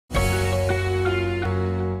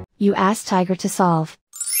You ask Tiger to solve.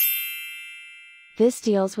 This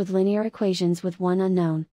deals with linear equations with one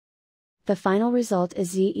unknown. The final result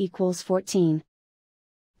is z equals 14.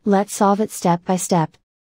 Let's solve it step by step.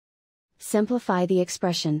 Simplify the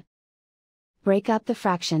expression. Break up the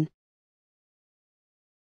fraction.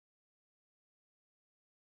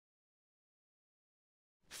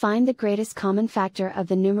 Find the greatest common factor of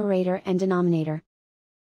the numerator and denominator.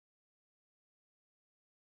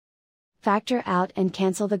 Factor out and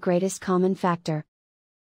cancel the greatest common factor.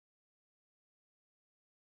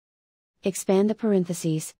 Expand the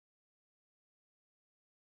parentheses.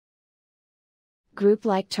 Group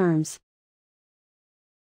like terms.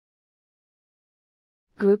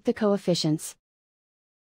 Group the coefficients.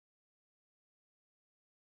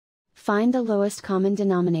 Find the lowest common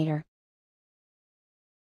denominator.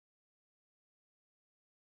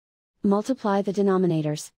 Multiply the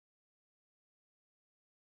denominators.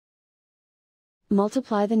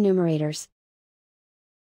 Multiply the numerators.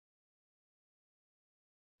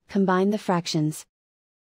 Combine the fractions.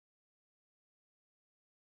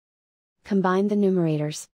 Combine the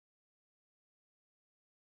numerators.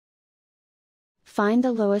 Find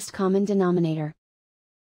the lowest common denominator.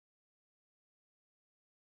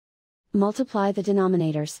 Multiply the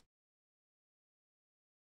denominators.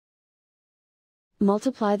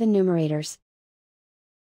 Multiply the numerators.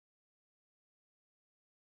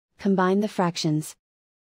 Combine the fractions.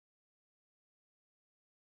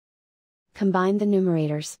 Combine the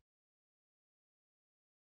numerators.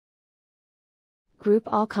 Group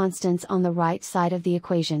all constants on the right side of the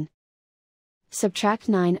equation. Subtract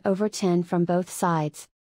 9/10 from both sides.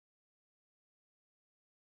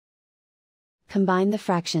 Combine the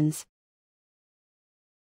fractions.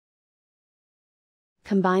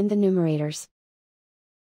 Combine the numerators.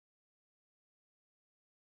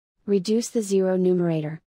 Reduce the zero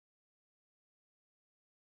numerator.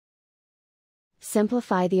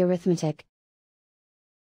 Simplify the arithmetic.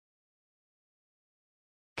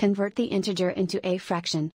 Convert the integer into a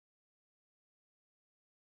fraction.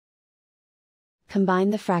 Combine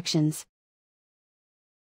the fractions.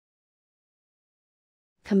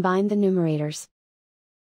 Combine the numerators.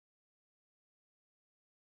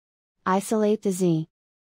 Isolate the z.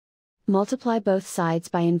 Multiply both sides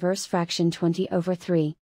by inverse fraction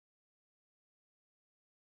 20/3.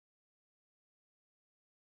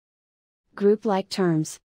 Group like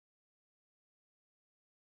terms.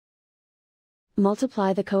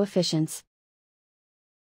 Multiply the coefficients.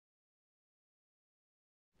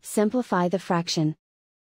 Simplify the fraction.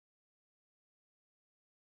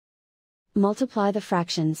 Multiply the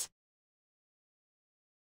fractions.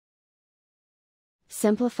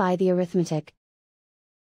 Simplify the arithmetic.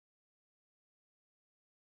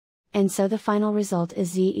 And so the final result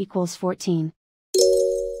is z equals 14.